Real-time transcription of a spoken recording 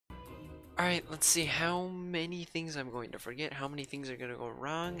Alright, let's see how many things I'm going to forget, how many things are going to go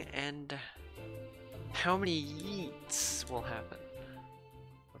wrong, and how many yeets will happen.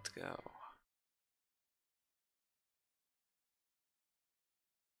 Let's go.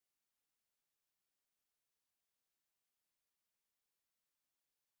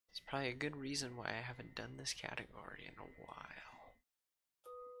 It's probably a good reason why I haven't done this category in a while.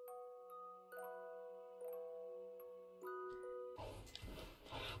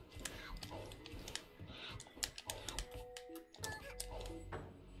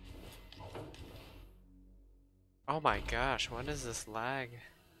 Oh my gosh, what is this lag?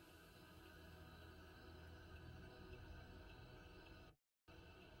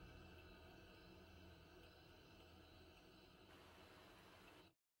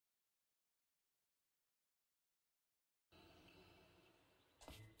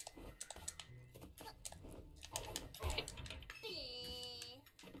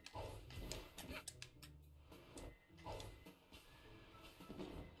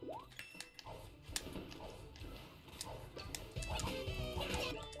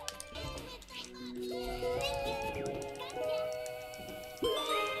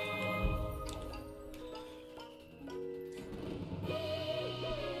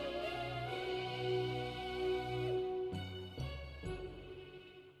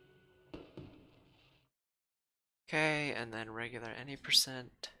 Okay, and then regular any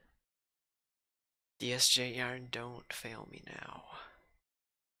percent. DSJ yarn, don't fail me now.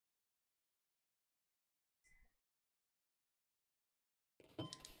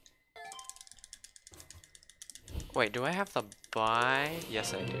 Wait, do I have to buy?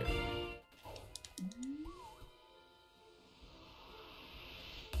 Yes, I do.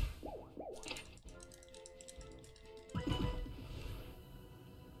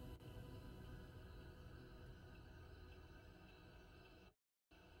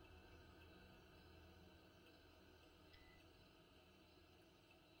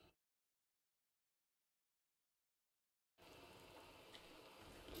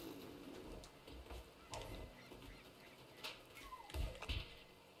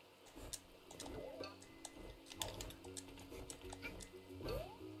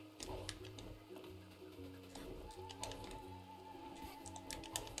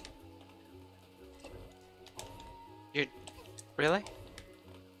 You really?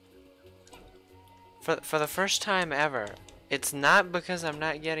 For the first time ever, it's not because I'm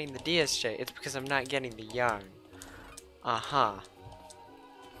not getting the DSJ, it's because I'm not getting the yarn. Uh-huh.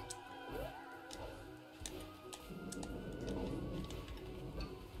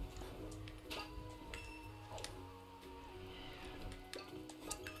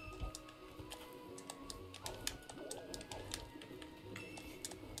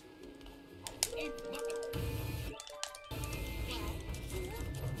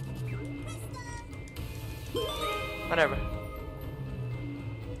 Whatever.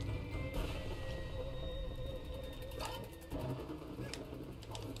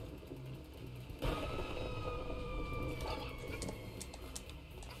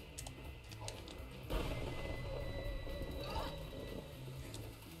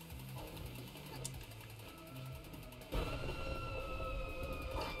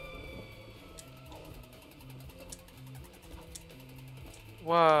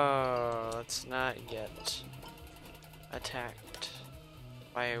 Whoa, let's not get attacked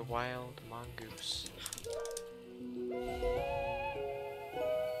by a wild mongoose.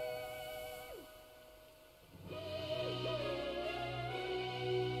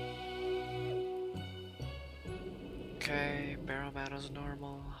 Okay, barrel battle's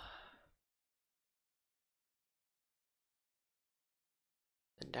normal.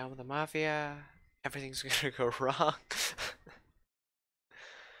 And down with the mafia. Everything's gonna go wrong.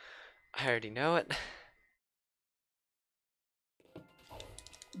 I already know it.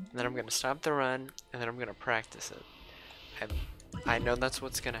 And then I'm gonna stop the run, and then I'm gonna practice it. I know that's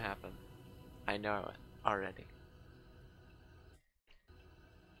what's gonna happen. I know it already.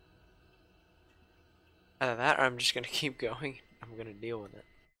 Either that, or I'm just gonna keep going. I'm gonna deal with it.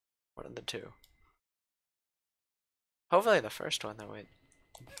 One of the two. Hopefully the first one, that way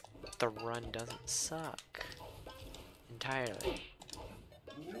the run doesn't suck entirely.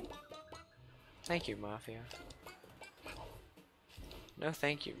 Thank you, Mafia. No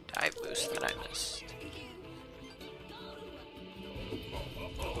thank you, dive boost that I missed.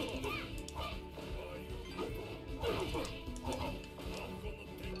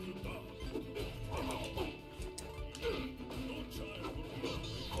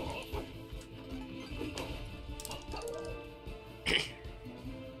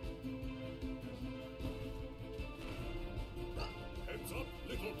 Heads up,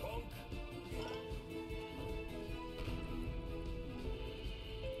 little punk.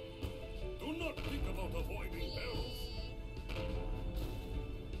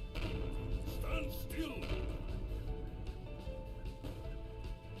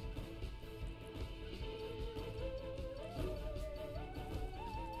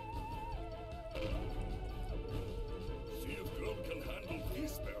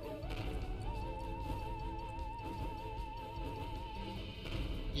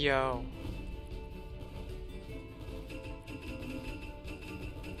 Yo.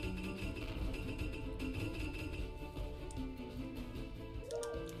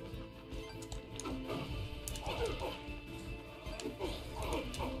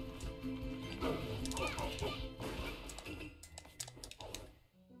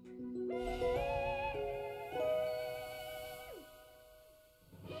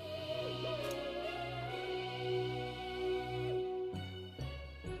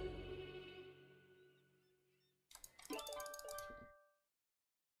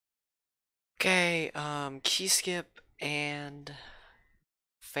 Okay, key skip and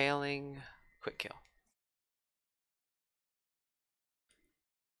failing quick kill.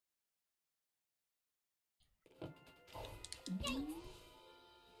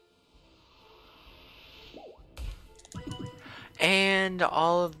 And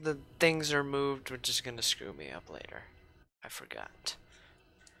all of the things are moved, which is gonna screw me up later. I forgot.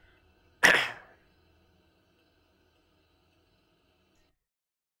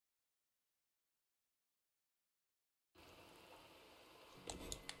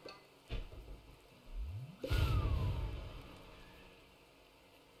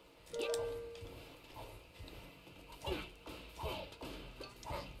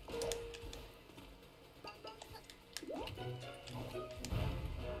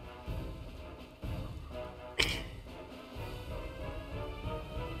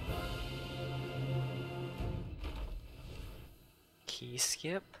 Key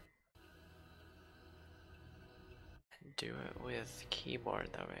skip. Do it with keyboard,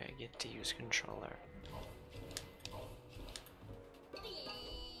 that way I get to use controller.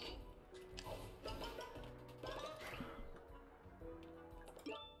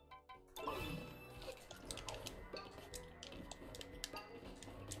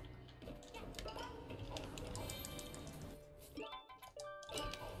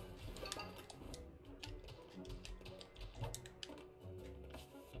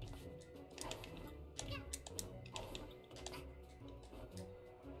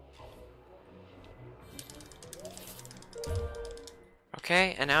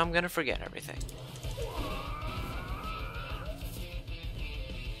 Okay, and now I'm gonna forget everything.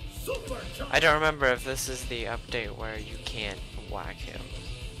 I don't remember if this is the update where you can't whack him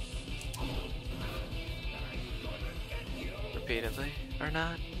repeatedly or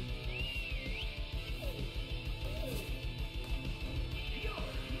not.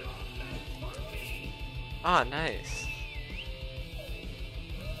 Ah, nice.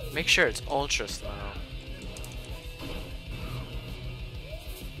 Make sure it's ultra slow.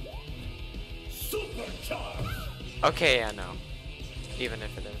 Okay, I know. Even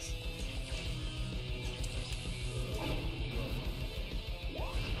if it is.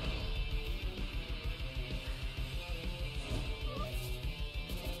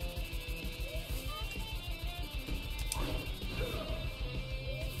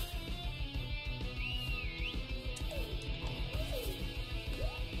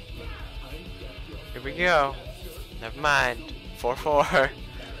 Here we go. Never mind. 4-4.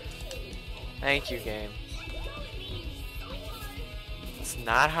 Thank you, game. It's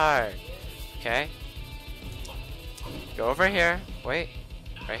not hard. Okay? Go over here. Wait.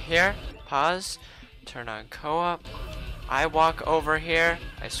 Right here. Pause. Turn on co-op. I walk over here.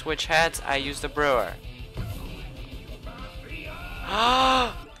 I switch heads. I use the brewer.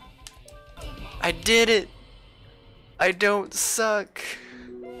 Ah! I did it! I don't suck.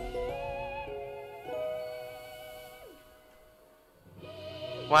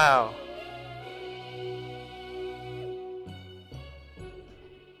 Wow.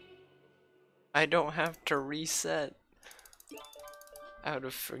 I don't have to reset out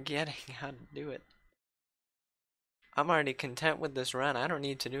of forgetting how to do it. I'm already content with this run. I don't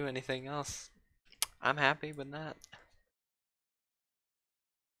need to do anything else. I'm happy with that.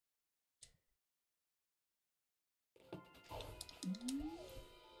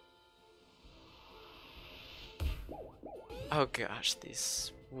 Oh gosh,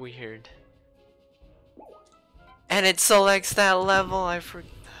 these weird. And it selects that level. I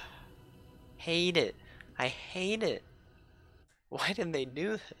hate it. I hate it. Why did they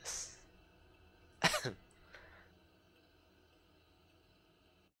do this?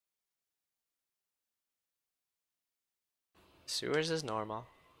 Sewers is normal.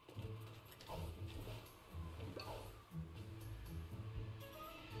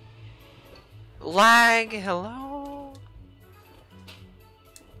 Lag, hello?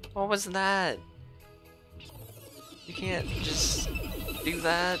 What was that? You can't just do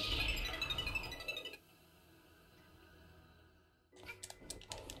that.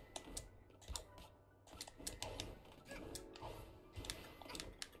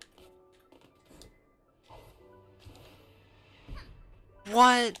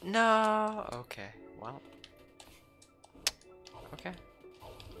 What? No. Okay. Well. Okay.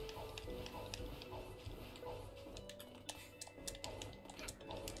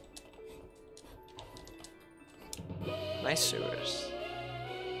 Nice sewers.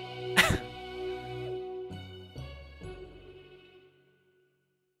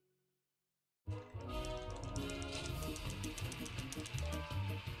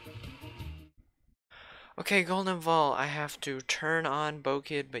 Okay, Golden Vault, I have to turn on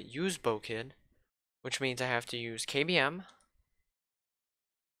Bokid but use Bokid, which means I have to use KBM.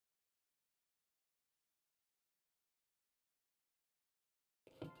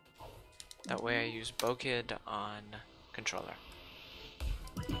 That way I use Bokid on controller.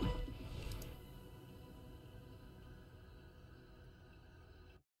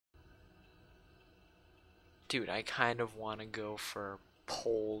 Dude, I kind of want to go for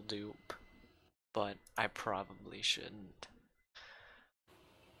pole dupe, but I probably shouldn't.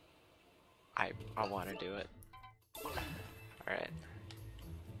 I want to do it. Alright.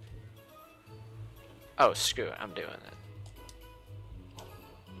 Oh, screw it, I'm doing it.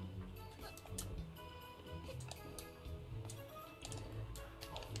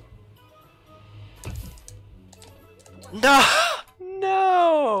 No!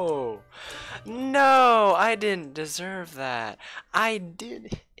 No! No! I didn't deserve that. I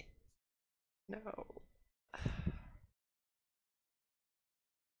did. No.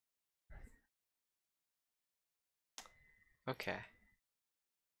 Okay.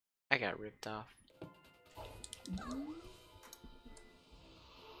 I got ripped off.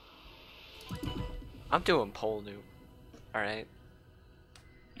 I'm doing pole noob. Alright?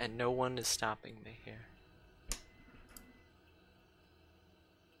 And no one is stopping me here.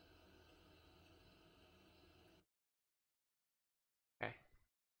 Okay.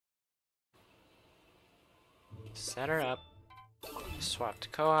 Set her up. Swap to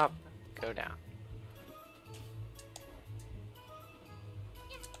co-op. Go down.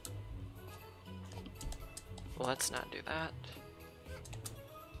 Well, let's not do that.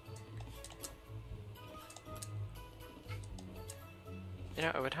 You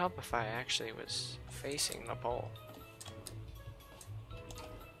know, it would help if I actually was facing the pole.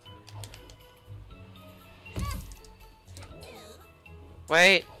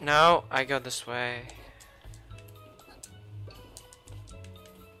 Wait, no, I go this way.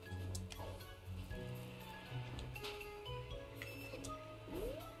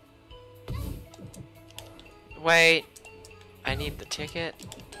 Wait, I need the ticket.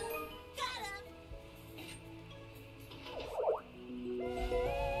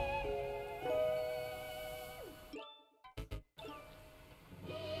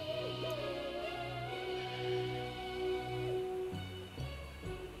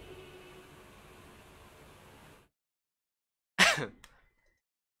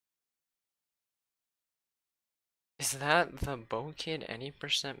 Is that the Bokid any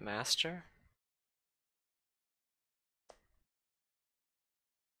 % master?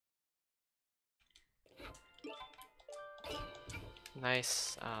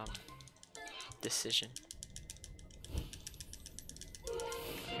 Nice decision.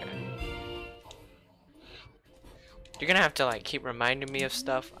 Okay. You're gonna have to like keep reminding me of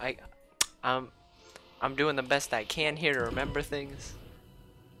stuff. I'm doing the best I can here to remember things.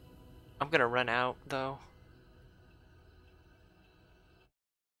 I'm gonna run out though.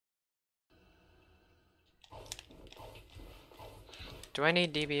 Do I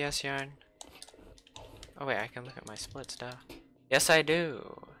need DBS yarn? Oh wait, I can look at my split stuff. Yes, I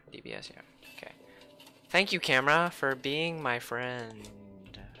do. DBS yarn. Okay. Thank you, camera, for being my friend.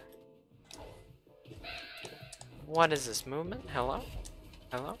 What is this movement? Hello?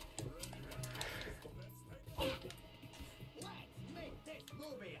 Hello?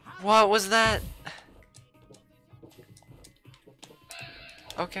 What was that?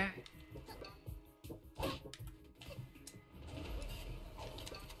 Okay.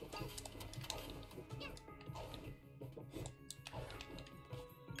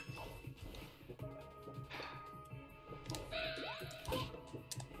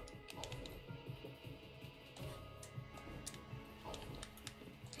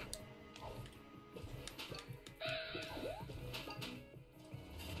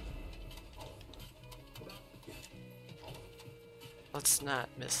 Let's not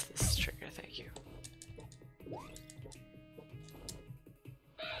miss this trigger, thank you.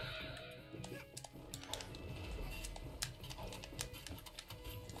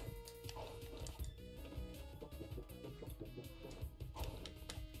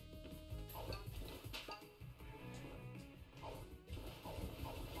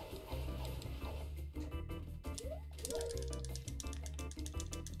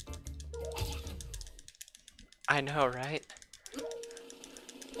 I know, right?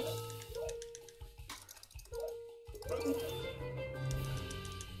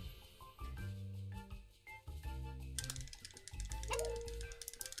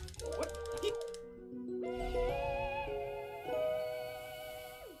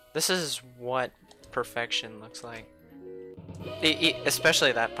 This is what perfection looks like.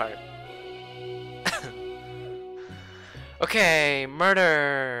 Especially that part. Okay,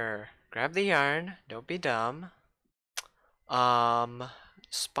 murder. Grab the yarn. Don't be dumb.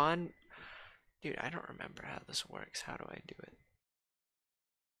 Spawn. Dude, I don't remember how this works. How do I do it?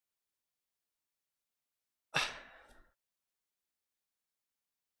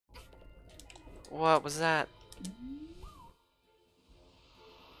 What was that?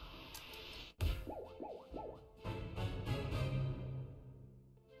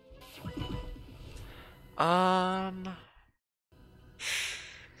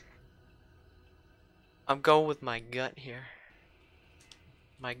 I'm going with my gut here.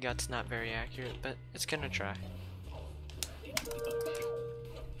 My gut's not very accurate, but it's gonna try.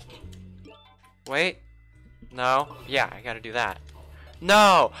 Wait. No. Yeah, I gotta do that.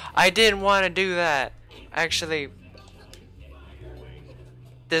 No! I didn't want to do that! Actually,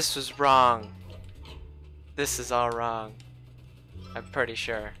 this was wrong. This is all wrong. I'm pretty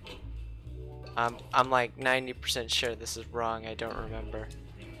sure. I'm like 90% sure this is wrong. I don't remember.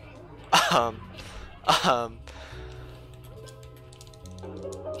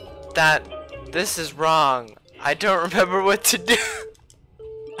 This is wrong. I don't remember what to do.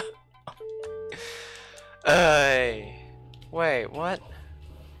 Wait, what?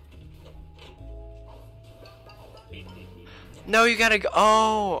 No, you gotta go.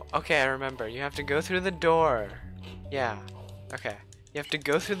 Oh, okay, I remember. You have to go through the door. Yeah, okay. You have to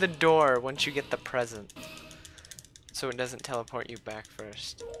go through the door once you get the present, so it doesn't teleport you back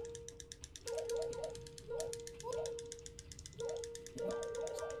first.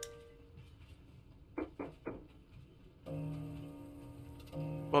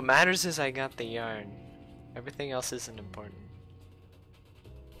 What matters is I got the yarn. Everything else isn't important.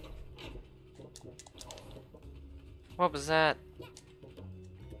 What was that?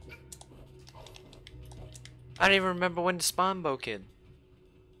 I don't even remember when to spawn Bo Kid.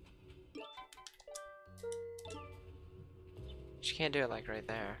 She can't do it like right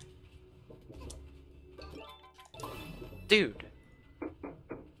there. Dude.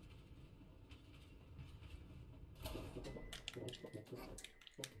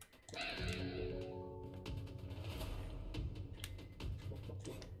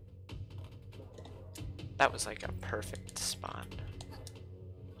 That was like a perfect spawn.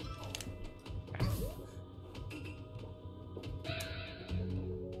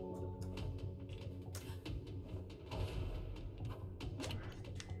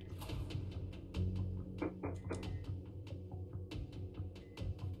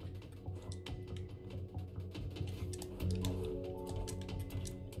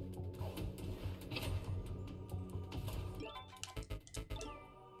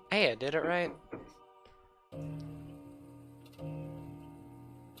 Hey, I did it right.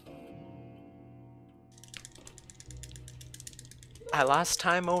 I lost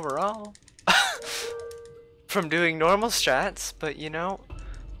time overall from doing normal strats, but you know,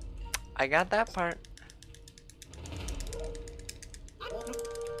 I got that part.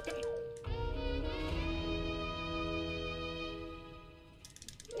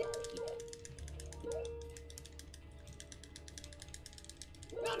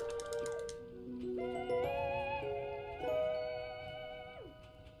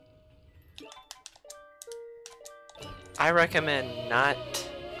 I recommend not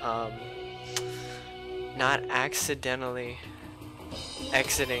accidentally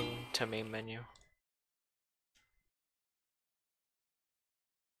exiting to main menu.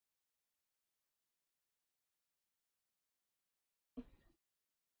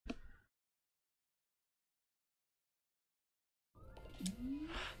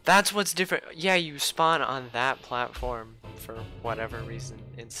 That's what's different. Yeah, you spawn on that platform for whatever reason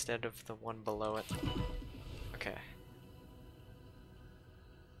instead of the one below it. Okay.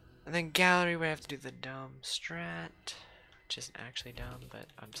 And then gallery, we have to do the dumb strat, which isn't actually dumb, but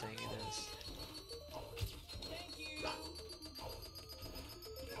I'm saying it is.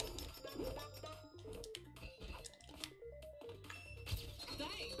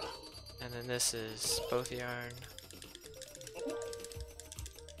 And then this is both yarn.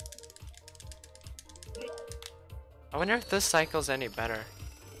 I wonder if this cycle's any better,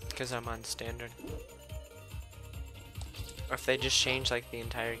 because I'm on standard. Or if they just change like the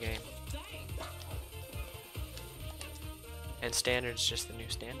entire game. And standard's just the new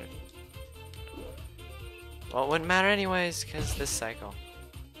standard. Well, it wouldn't matter anyways, because this cycle.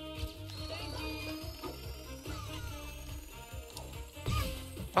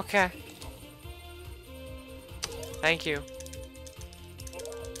 Okay. Thank you.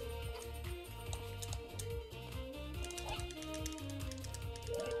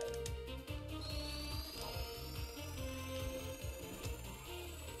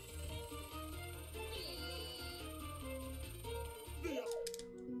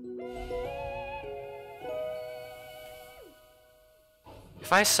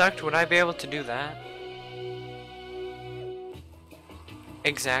 If I sucked, would I be able to do that?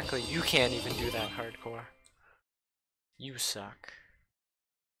 Exactly. You can't even do that hardcore. You suck.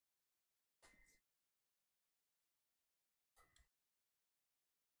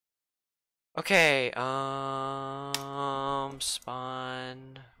 Okay,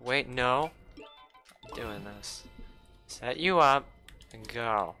 spawn. Wait, no. I'm doing this. Set you up and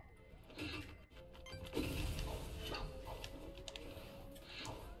go.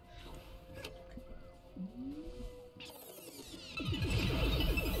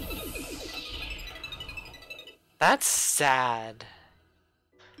 That's sad.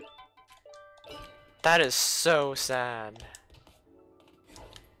 That is so sad.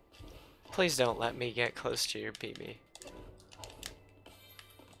 Please don't let me get close to your PB.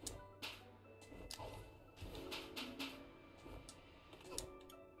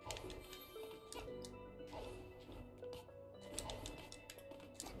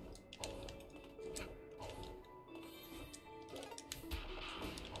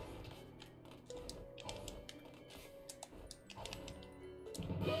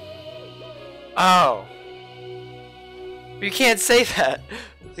 Oh! You can't say that!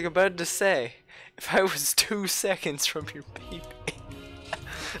 Like I'm about to say, if I was 2 seconds from your PB.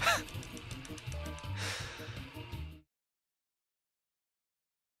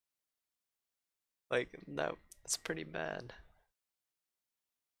 Like, no, that's pretty bad.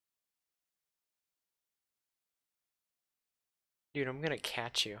 Dude, I'm gonna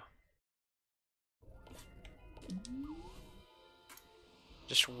catch you.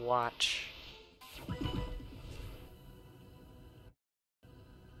 Just watch.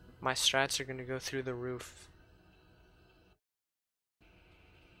 My strats are gonna go through the roof.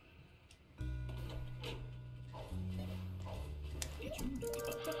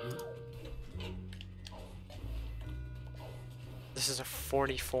 This is a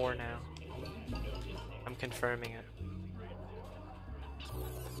 44 now. I'm confirming it.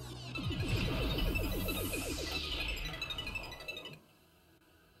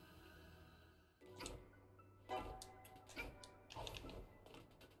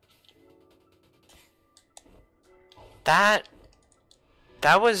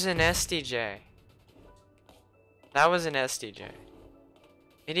 That was an SDJ. That was an SDJ.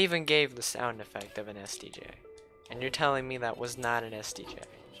 It even gave the sound effect of an SDJ. And you're telling me that was not an SDJ.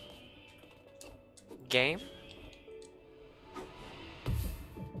 Game?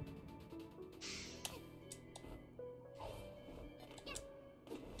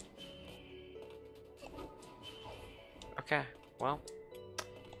 Okay, well.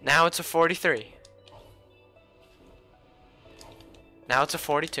 Now it's a 43. Now it's a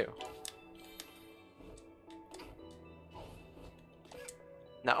 42.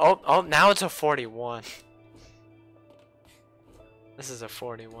 Now, oh, now it's a 41. This is a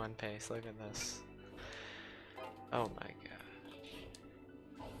 41 pace. Look at this. Oh my god.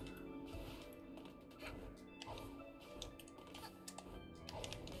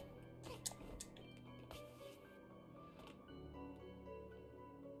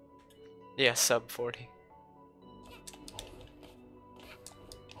 Yeah, sub 40.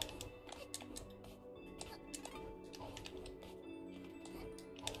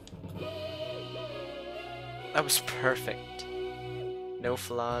 That was perfect. No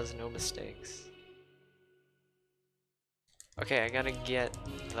flaws, no mistakes. Okay, I gotta get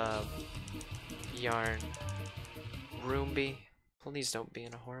the yarn. Roomby. Please don't be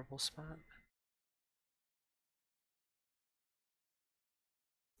in a horrible spot.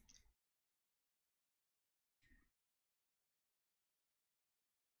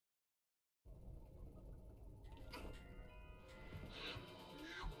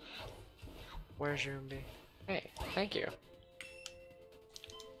 Where's Roomby? Hey, thank you.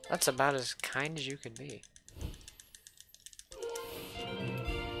 That's about as kind as you can be.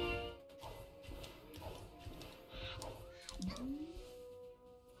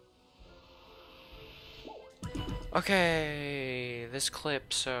 Okay, this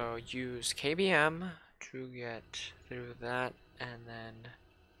clip, so use KBM to get through that, and then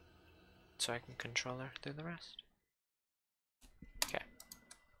so I can controller through the rest. Okay.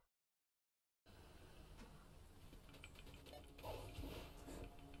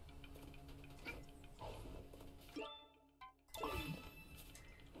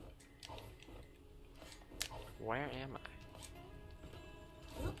 where am I?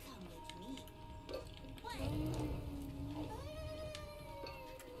 You'll come with me. What?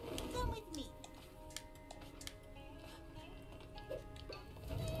 Come with me.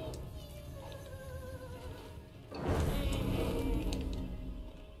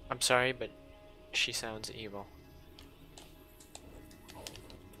 I'm sorry, but she sounds evil.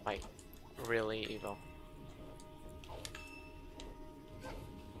 Like, really evil.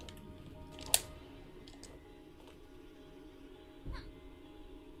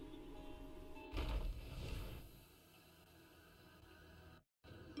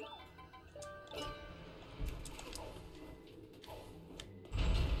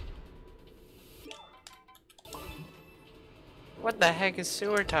 What the heck is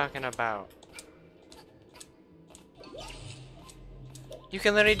Sewer talking about? You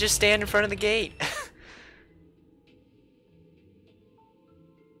can literally just stand in front of the gate.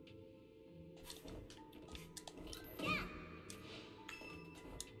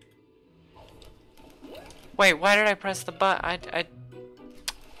 Wait, why did I press the button?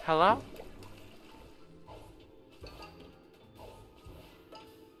 Hello?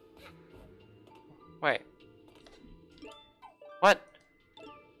 Wait. What?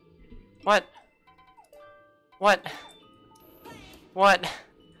 What? What? What?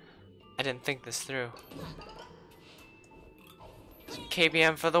 I didn't think this through.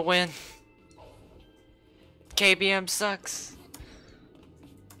 KBM for the win. KBM sucks.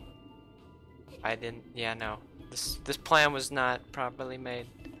 I didn't, yeah, no. This plan was not properly made.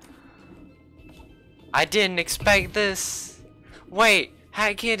 I didn't expect this. Wait,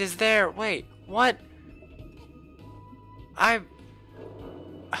 Hat Kid is there. Wait, what?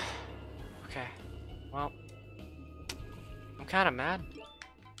 Okay, well, I'm kind of mad.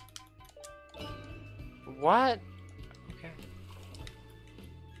 What? Okay.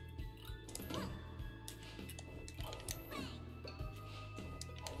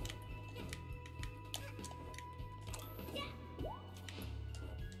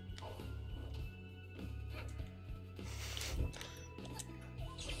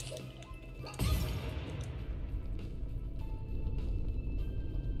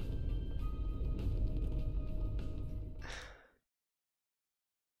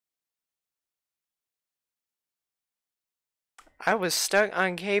 I was stuck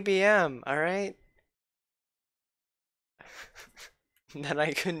on KBM, alright? That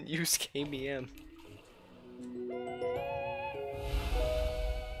I couldn't use KBM.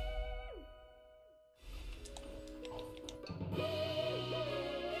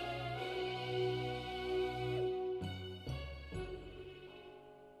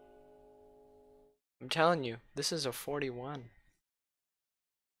 I'm telling you, this is a 41.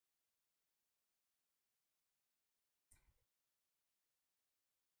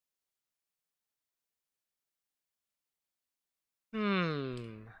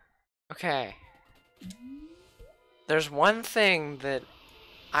 Okay. There's one thing that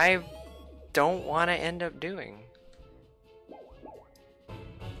I don't want to end up doing.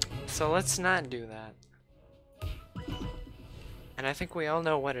 So let's not do that. And I think we all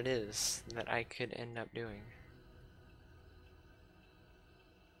know what it is that I could end up doing.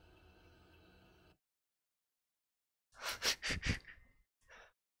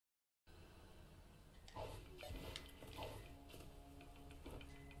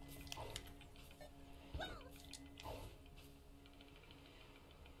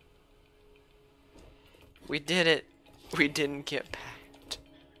 We did it. We didn't get packed.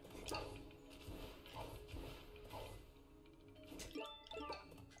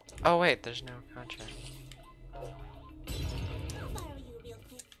 Oh wait, there's no contract. I'll borrow you real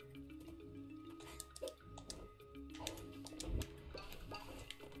quick.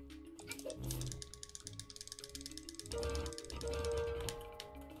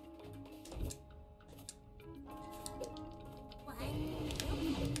 What?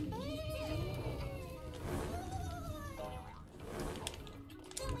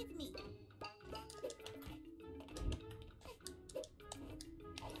 Come with me.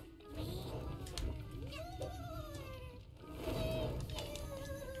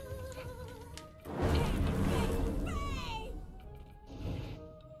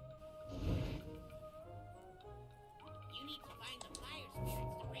 You need to find the fire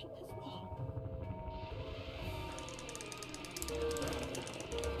spirits to break this wall.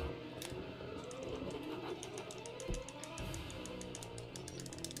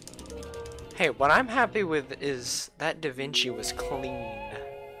 Hey, what I'm happy with is that Da Vinci was clean.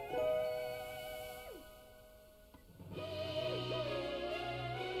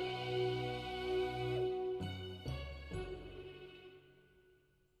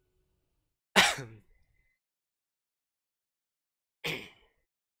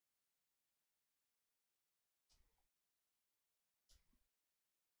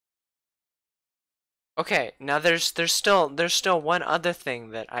 Okay, now there's still one other thing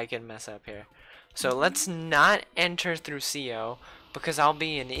that I can mess up here. So let's not enter through CO because I'll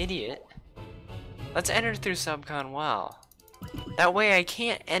be an idiot. Let's enter through Subcon Well. That way I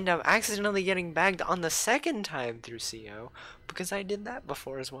can't end up accidentally getting bagged on the second time through CO because I did that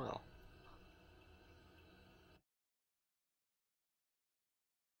before as well.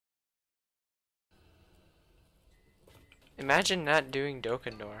 Imagine not doing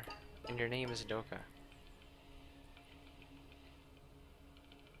Dokendor and your name is Doka.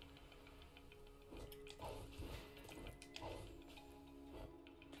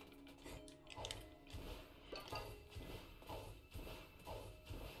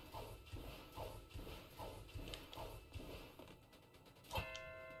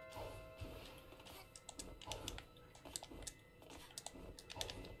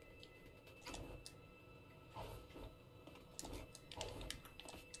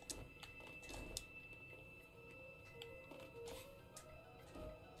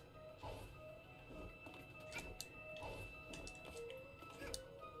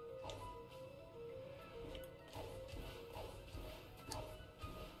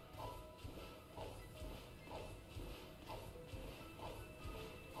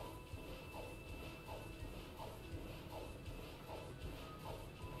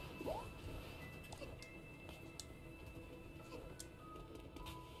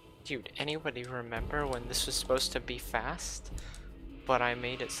 Dude, anybody remember when this was supposed to be fast, but I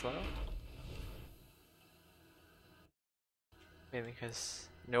made it slow? Maybe because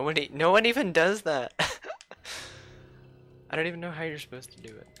no one even does that. I don't even know how you're supposed to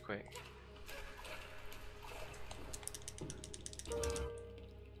do it quick.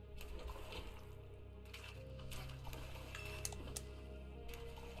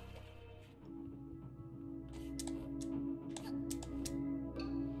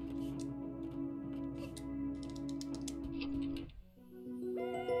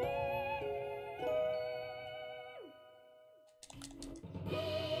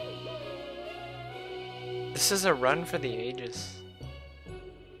 This is a run for the ages.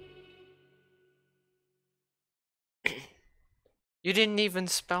 You didn't even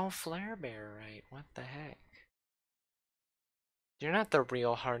spell Flare Bear right. What the heck? You're not the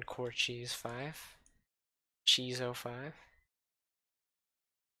real hardcore Cheese 5. Cheese 05.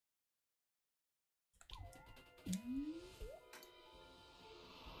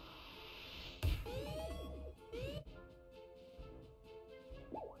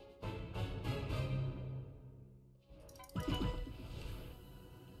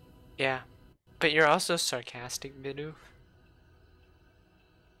 Yeah, but you're also sarcastic, Bidoof.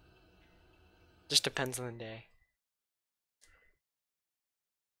 Just depends on the day.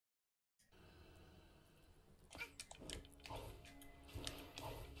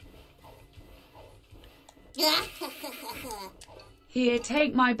 Here,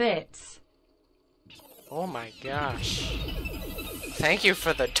 take my bits. Oh my gosh. Thank you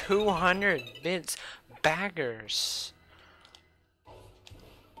for the 200 bits, baggers.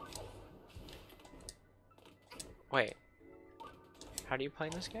 Wait. How do you play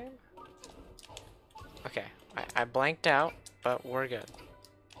this game? Okay, I blanked out, but we're good.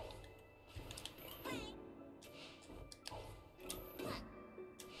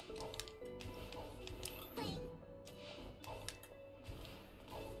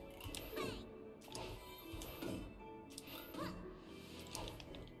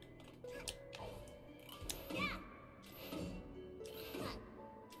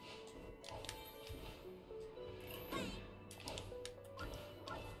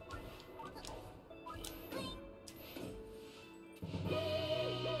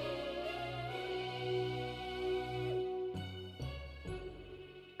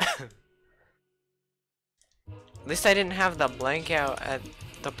 At least I didn't have the blank out at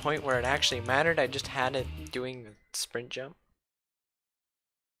the point where it actually mattered. I just had it doing the sprint jump.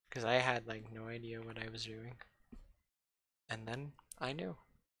 Because I had like no idea what I was doing. And then I knew.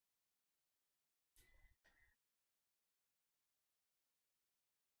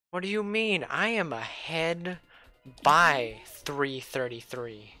 What do you mean? I am ahead by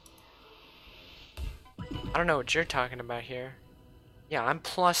 333. I don't know what you're talking about here. Yeah, I'm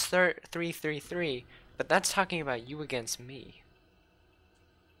plus 333, but that's talking about you against me.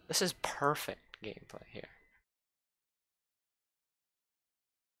 This is perfect gameplay here.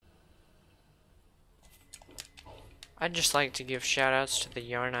 I'd just like to give shoutouts to the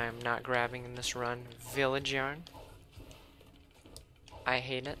yarn I am not grabbing in this run. Village yarn. I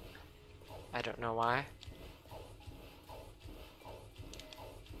hate it. I don't know why.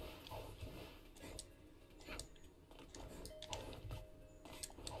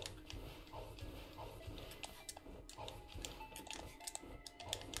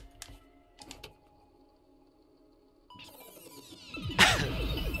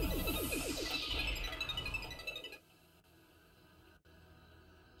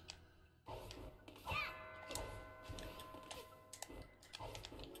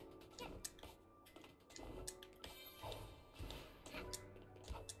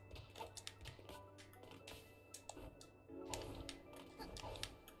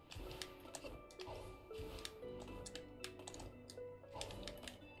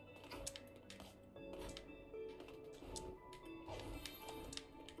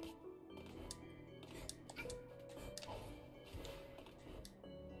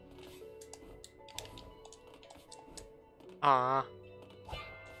 Aw.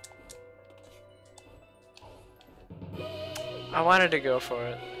 I wanted to go for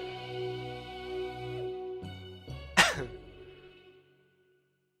it.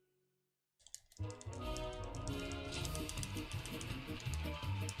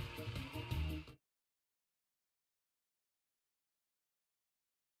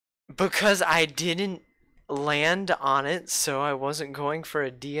 Because I didn't land on it, so I wasn't going for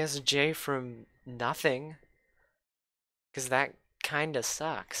a DSJ from nothing. Because that kinda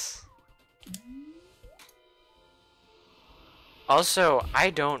sucks. Also, I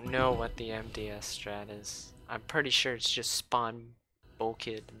don't know what the MDS strat is. I'm pretty sure it's just spawn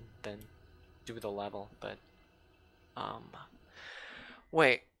bulkhead and then do the level, but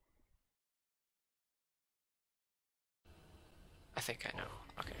wait. I think I know.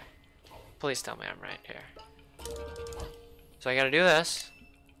 Okay. Please tell me I'm right here. So I gotta do this.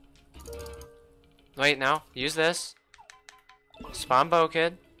 Wait, no. Use this. Spawn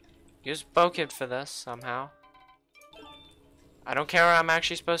bulkhead. Use bulkhead for this somehow. I don't care what I'm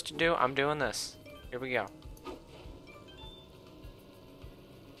actually supposed to do. I'm doing this. Here we go.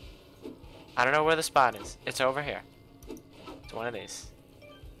 I don't know where the spot is. It's over here. It's one of these.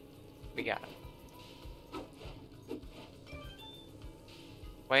 We got it.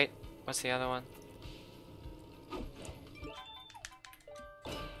 Wait, what's the other one?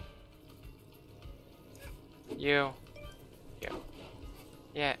 You.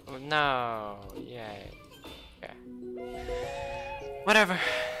 Yeah, no. Yeah. Whatever.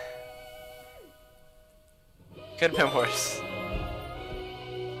 Could've been worse.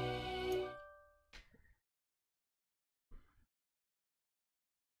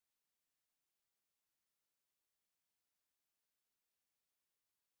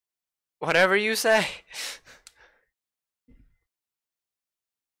 Whatever you say.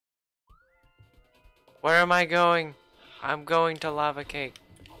 Where am I going? I'm going to Lava Cake.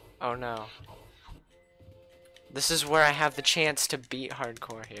 Oh no. This is where I have the chance to beat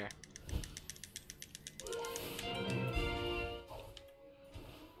hardcore here.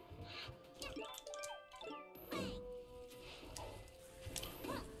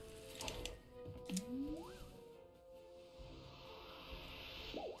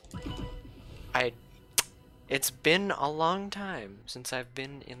 It's been a long time since I've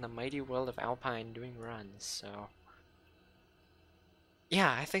been in the mighty world of Alpine doing runs, so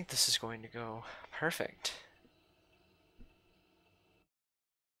yeah, I think this is going to go perfect.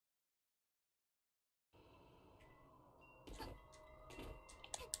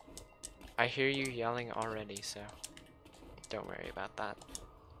 I hear you yelling already, so don't worry about that.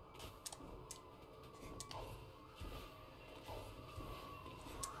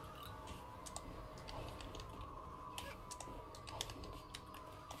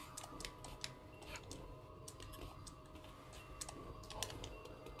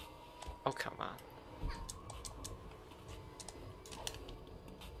 Oh, come on.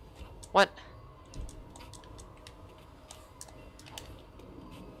 What?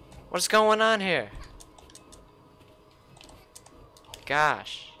 What's going on here?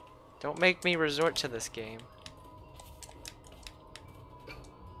 Gosh. Don't make me resort to this game.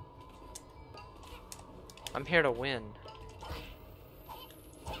 I'm here to win.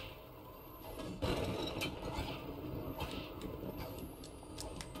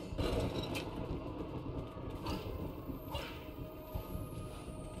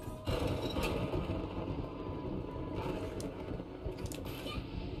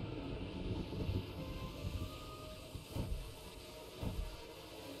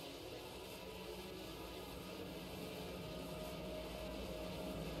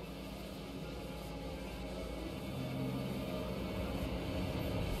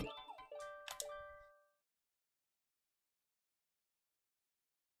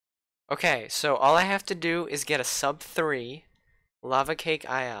 Okay, so all I have to do is get a sub 3 Lava Cake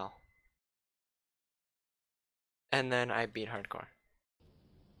IL. And then I beat hardcore.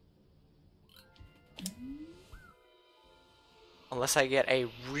 Unless I get a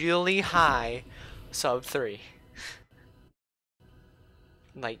really high sub 3.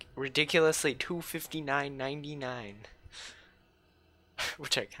 Like, ridiculously 259.99.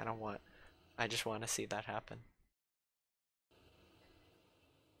 Which I kind of want. I just want to see that happen.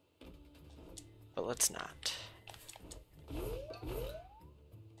 But let's not.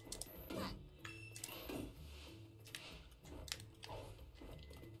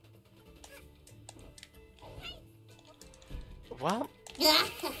 Well,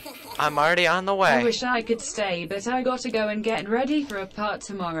 I'm already on the way. I wish I could stay, but I gotta go and get ready for a part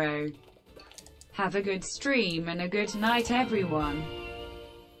tomorrow. Have a good stream and a good night, everyone.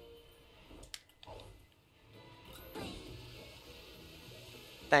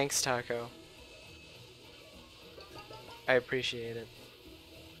 Thanks, Taco. I appreciate it.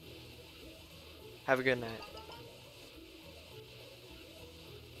 Have a good night.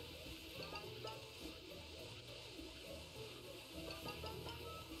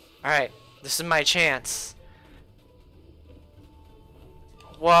 Alright, this is my chance.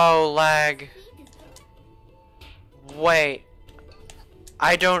 Whoa, lag. Wait.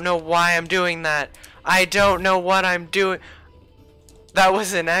 I don't know why I'm doing that. I don't know what I'm doing. That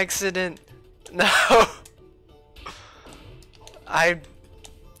was an accident. No. I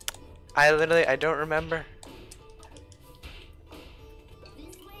literally, I don't remember.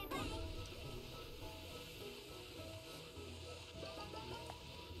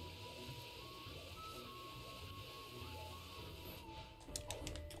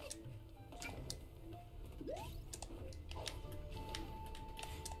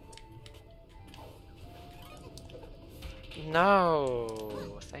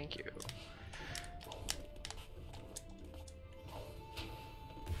 No, thank you.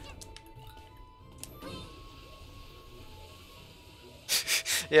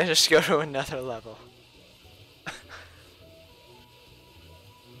 Yeah, just go to another level.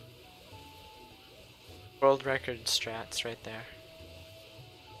 World record strats right there.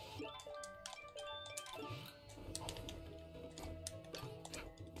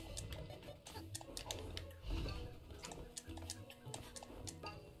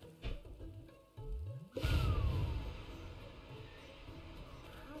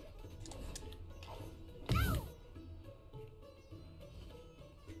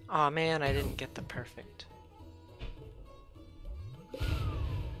 Aw, man, I didn't get the perfect.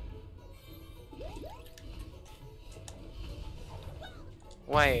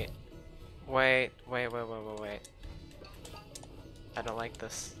 Wait. Wait. I don't like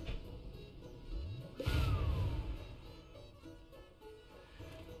this.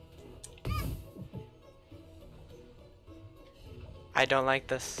 I don't like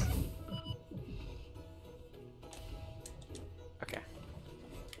this. Okay.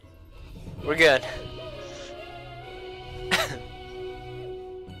 We're good.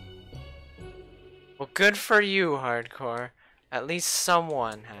 Well, good for you, hardcore. At least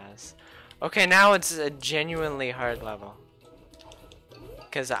someone has. Okay, now it's a genuinely hard level.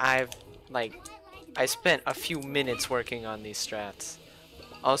 Because I spent a few minutes working on these strats.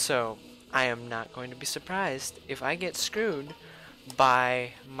 Also, I am not going to be surprised if I get screwed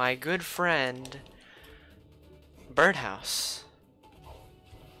by my good friend Birdhouse.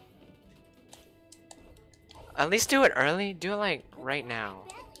 At least do it early. Do it like right now.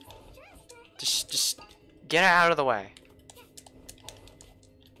 Just get it out of the way.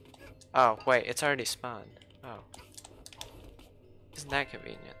 Oh, wait, it's already spawned. Oh. Isn't that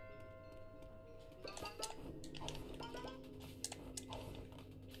convenient?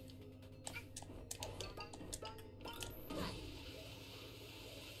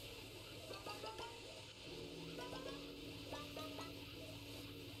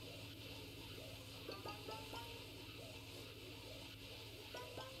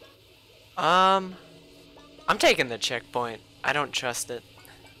 I'm taking the checkpoint. I don't trust it.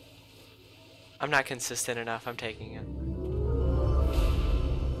 I'm not consistent enough. I'm taking it.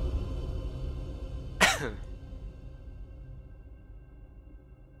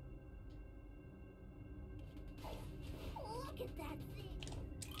 Look at that thing.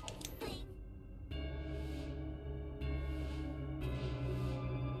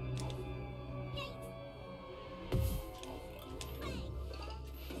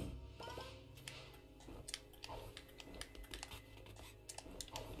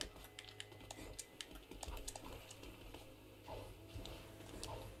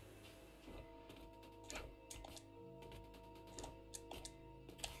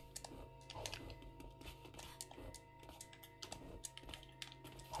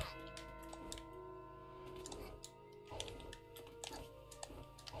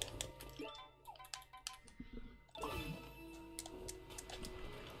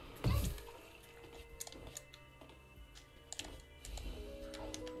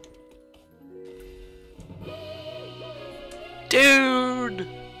 Dude!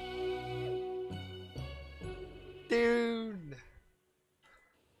 Dude!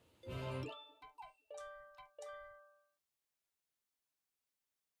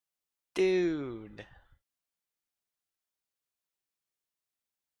 Dude!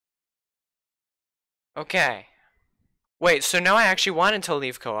 Okay. Wait, so now I actually wanted to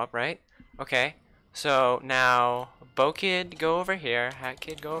leave co-op, right? Okay. So now, Bo Kid, go over here. Hat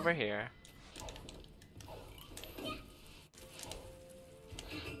Kid, go over here.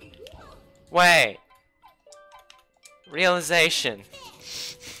 Wait. Realization.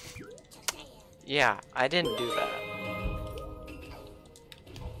 Yeah, I didn't do that.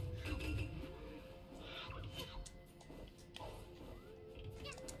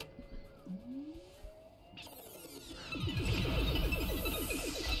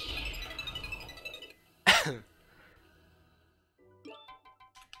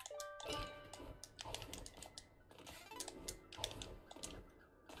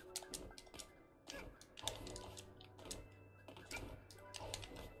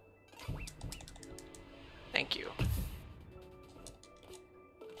 Thank you.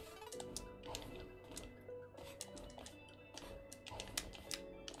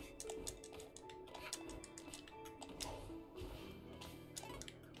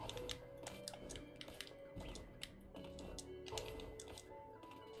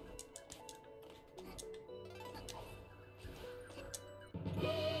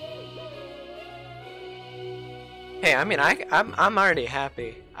 Hey, I mean, I'm already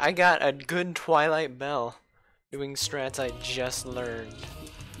happy. I got a good Twilight Bell doing strats I just learned.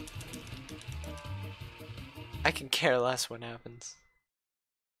 I can care less what happens.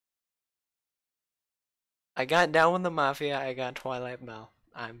 I got down with the Mafia, I got Twilight Bell.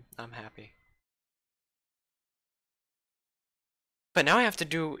 I'm happy. But now I have to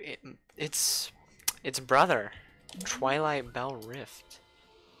do its brother, Twilight Bell Rift.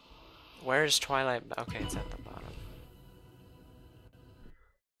 Where's Twilight Bell? Okay, it's at the bottom.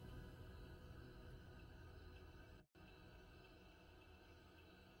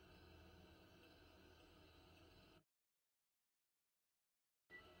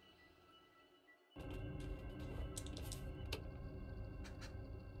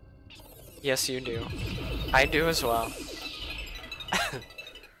 Yes, you do. I do as well.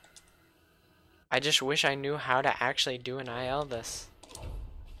 I just wish I knew how to actually do an IL this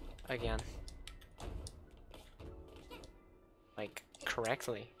again. Like,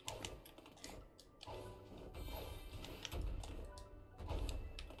 correctly.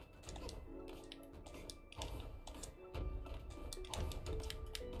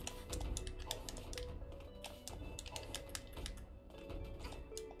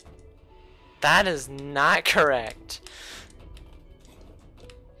 That is not correct.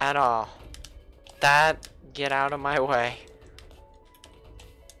 At all. That, get out of my way.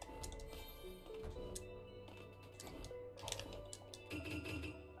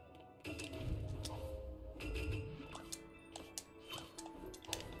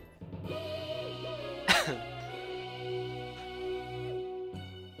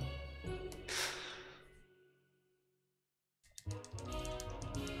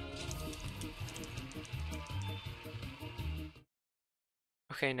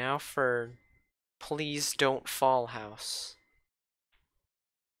 Okay, now for Please Don't Fall House.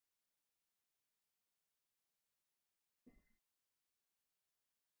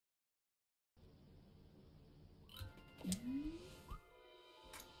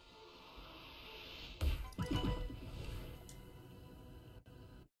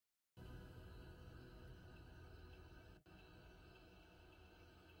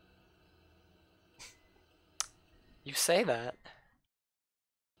 You say that.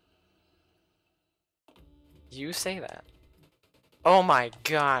 You say that. Oh my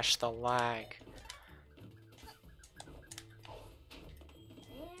gosh, the lag.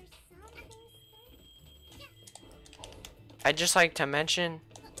 I'd just like to mention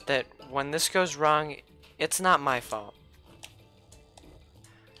that when this goes wrong, it's not my fault.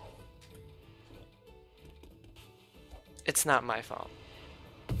 It's not my fault.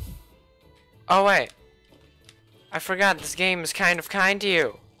 Oh wait. I forgot this game is kind of kind to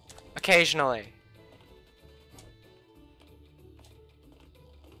you. Occasionally.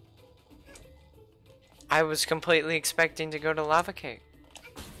 I was completely expecting to go to Lava Cake.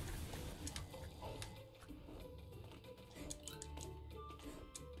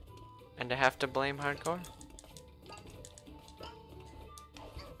 And to have to blame hardcore.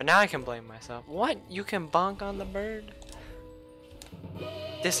 But now I can blame myself. What? You can bonk on the bird?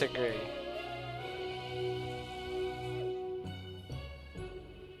 Disagree.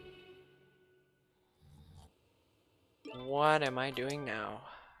 What am I doing now?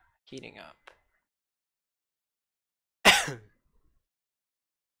 Heating up.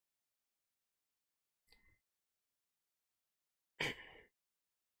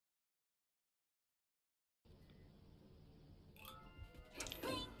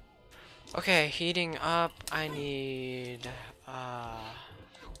 Okay, heating up, I need,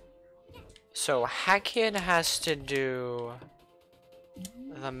 so Hackkid has to do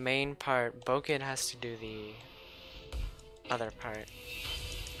the main part, Bokid has to do the other part.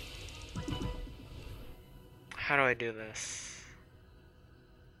 How do I do this?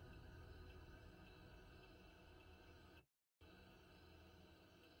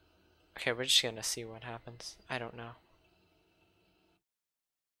 Okay, we're just gonna see what happens. I don't know.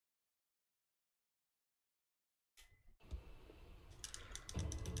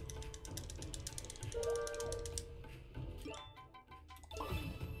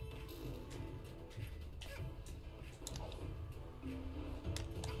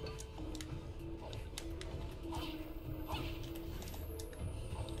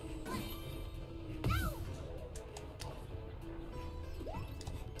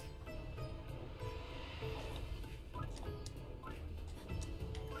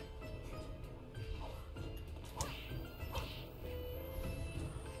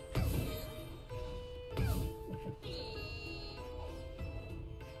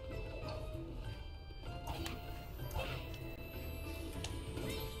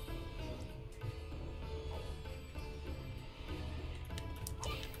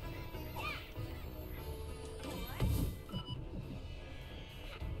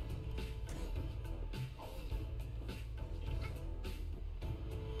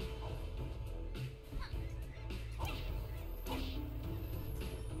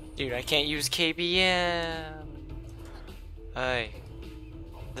 Dude, I can't use KBM. Hey,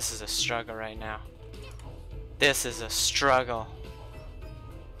 this is a struggle right now. This is a struggle.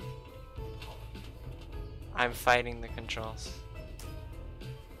 I'm fighting the controls.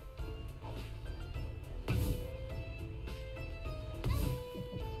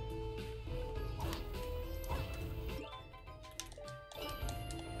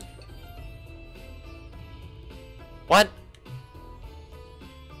 What?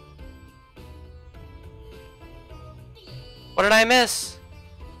 What did I miss?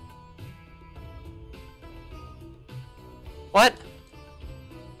 What?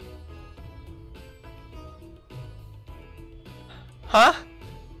 Huh?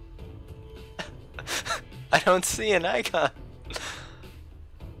 I don't see an icon.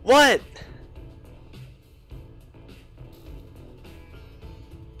 What?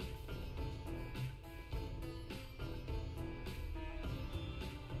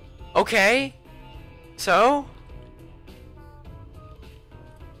 Okay. So?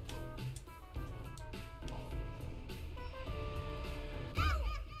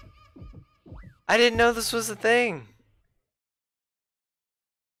 I didn't know this was a thing.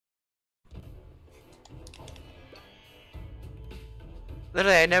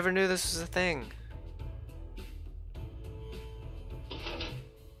 Literally, I never knew this was a thing.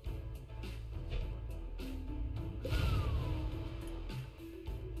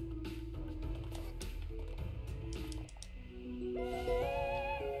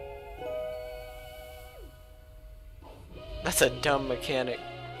 That's a dumb mechanic.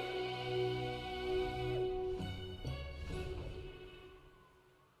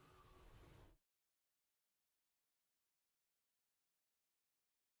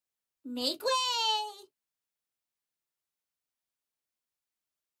 Make way!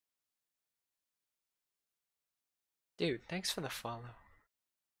 Dude, thanks for the follow.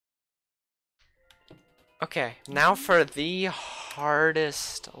 Okay, now for the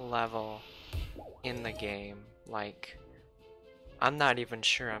hardest level in the game. Like, I'm not even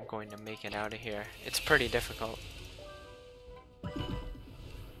sure I'm going to make it out of here. It's pretty difficult.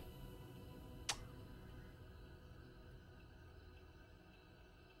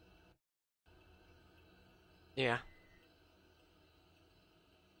 Yeah.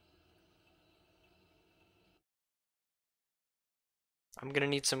 I'm gonna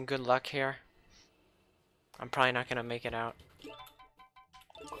need some good luck here. I'm probably not gonna make it out.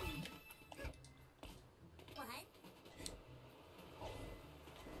 What?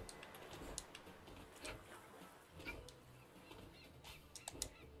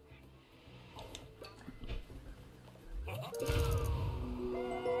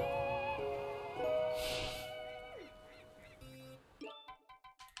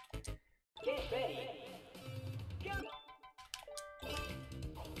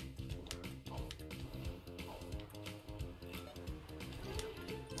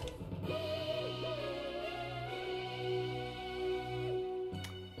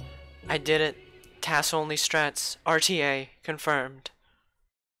 I did it. TAS only strats. RTA confirmed.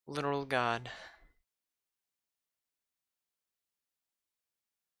 Literal god.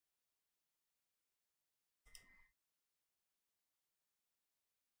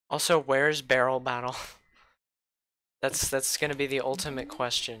 Also, where's barrel battle? That's gonna be the ultimate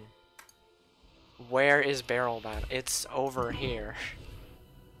question. Where is barrel battle? It's over here.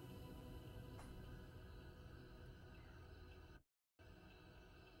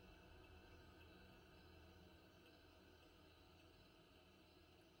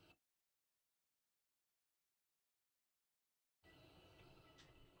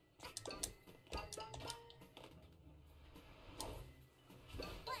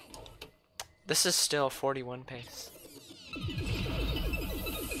 This is still 41 pace.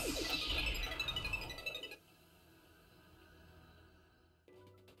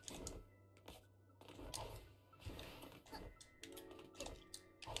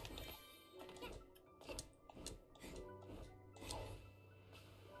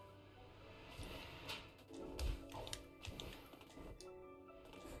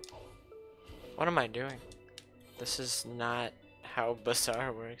 What am I doing? This is not how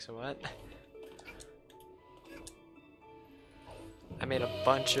Bazaar works. What? I made a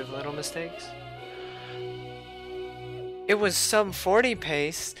bunch of little mistakes. It was sub 40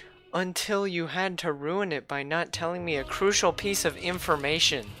 pace until you had to ruin it by not telling me a crucial piece of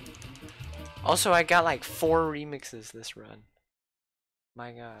information. Also, I got like 4 remixes this run.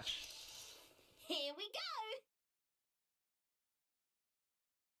 My gosh. Here we go.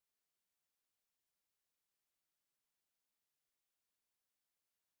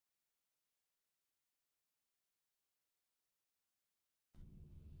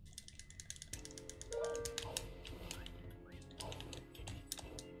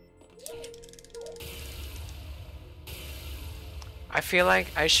 I feel like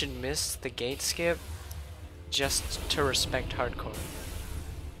I should miss the gate skip just to respect hardcore.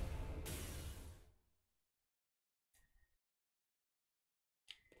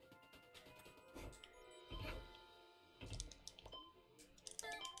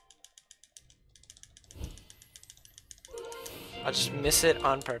 I'll just miss it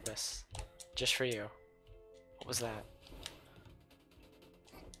on purpose. Just for you. What was that?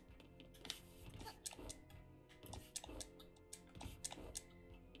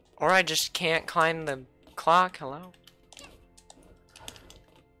 Or I just can't climb the clock. Hello?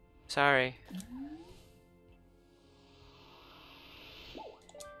 Sorry.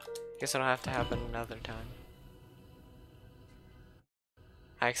 Guess it'll have to happen another time.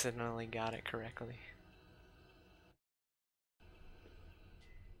 I accidentally got it correctly.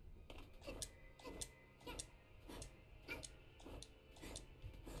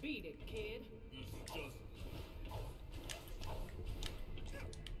 Beat it, kid.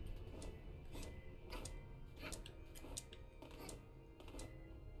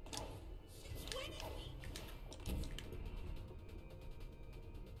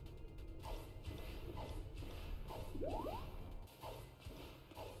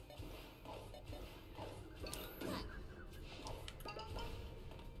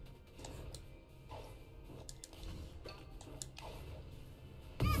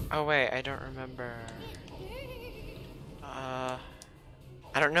 Oh wait, I don't remember. I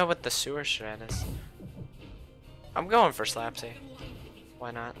don't know what the sewer shred is. I'm going for Slapsy.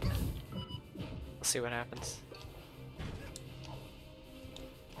 Why not? We'll see what happens.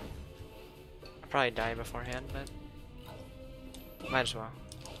 I'll probably die beforehand, but might as well.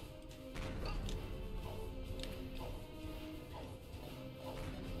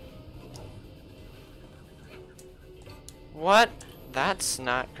 What? That's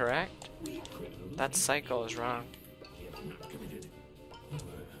not correct. That cycle is wrong.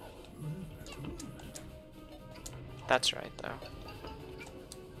 That's right, though.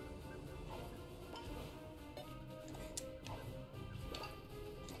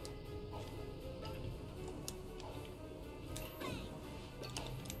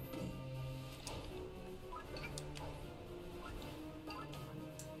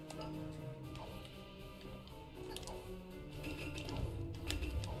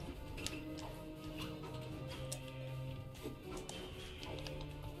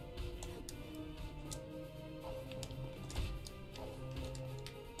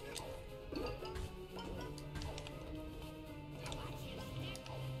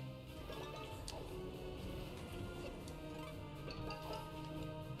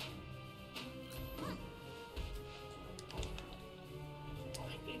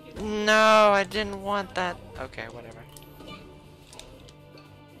 No, I didn't want that. Okay, whatever.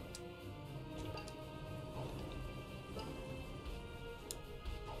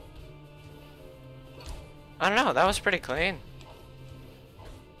 I don't know, that was pretty clean.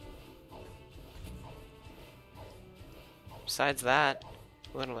 Besides that,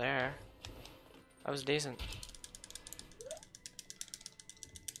 a little air. That was decent.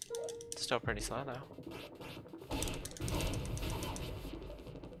 Still pretty slow though.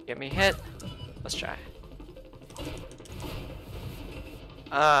 Get me hit. Let's try.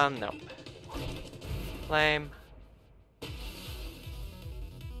 No. Lame.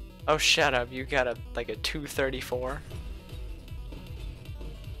 Oh, shut up. You got like a 234.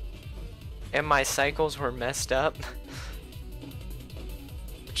 And my cycles were messed up.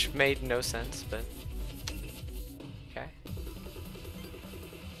 Which made no sense, but okay.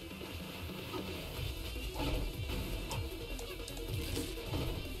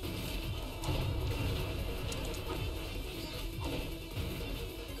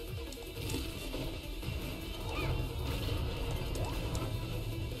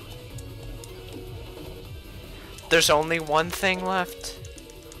 There's only one thing left.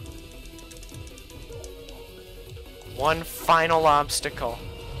 One final obstacle.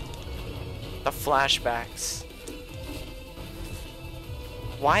 The flashbacks.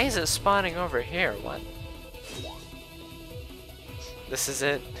 Why is it spawning over here? What? This is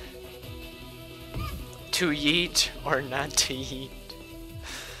it. To yeet or not to yeet?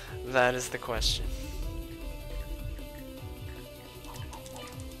 That is the question.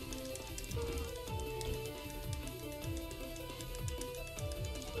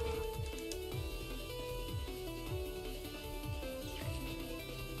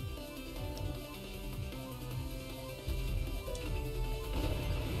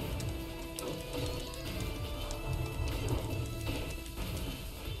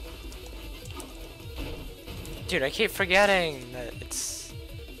 Dude, I keep forgetting that it's...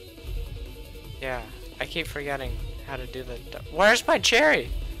 Yeah, I keep forgetting how to do the... Where's my cherry?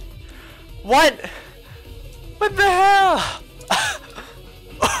 What? What the hell?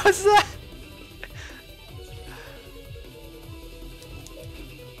 What was that?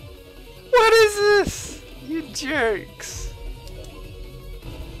 What is this? You jerks.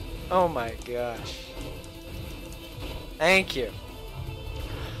 Oh my gosh. Thank you.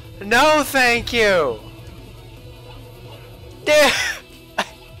 No, thank you. Dude.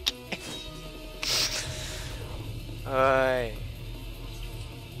 Oi.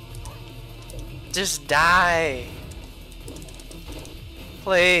 Just die.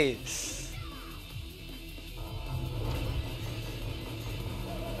 Please.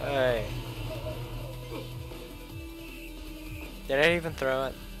 Oi. Did I even throw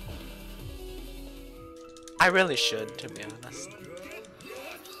it? I really should, to be honest.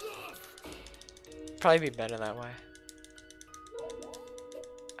 Probably be better that way.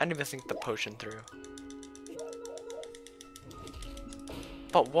 I didn't even think the potion through.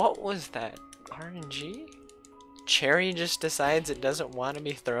 But what was that? RNG? Cherry just decides it doesn't want to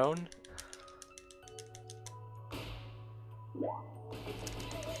be thrown? Oh,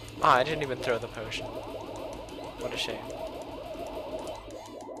 I didn't even throw the potion. What a shame.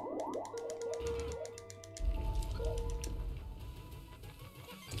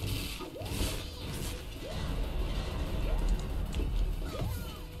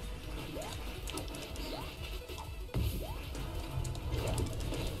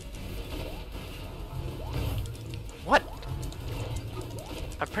 What?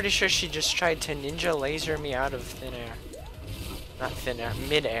 I'm pretty sure she just tried to ninja laser me out of thin air. Not thin air,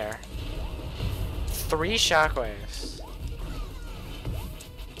 mid-air. 3 shockwaves.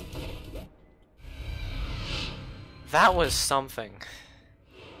 That was something.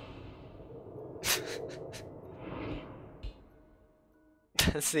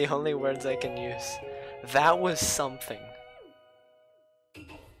 That's the only words I can use. That was something.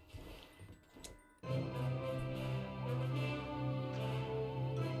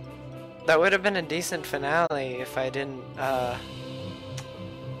 That would have been a decent finale if I didn't,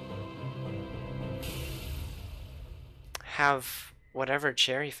 have whatever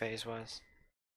cherry phase was.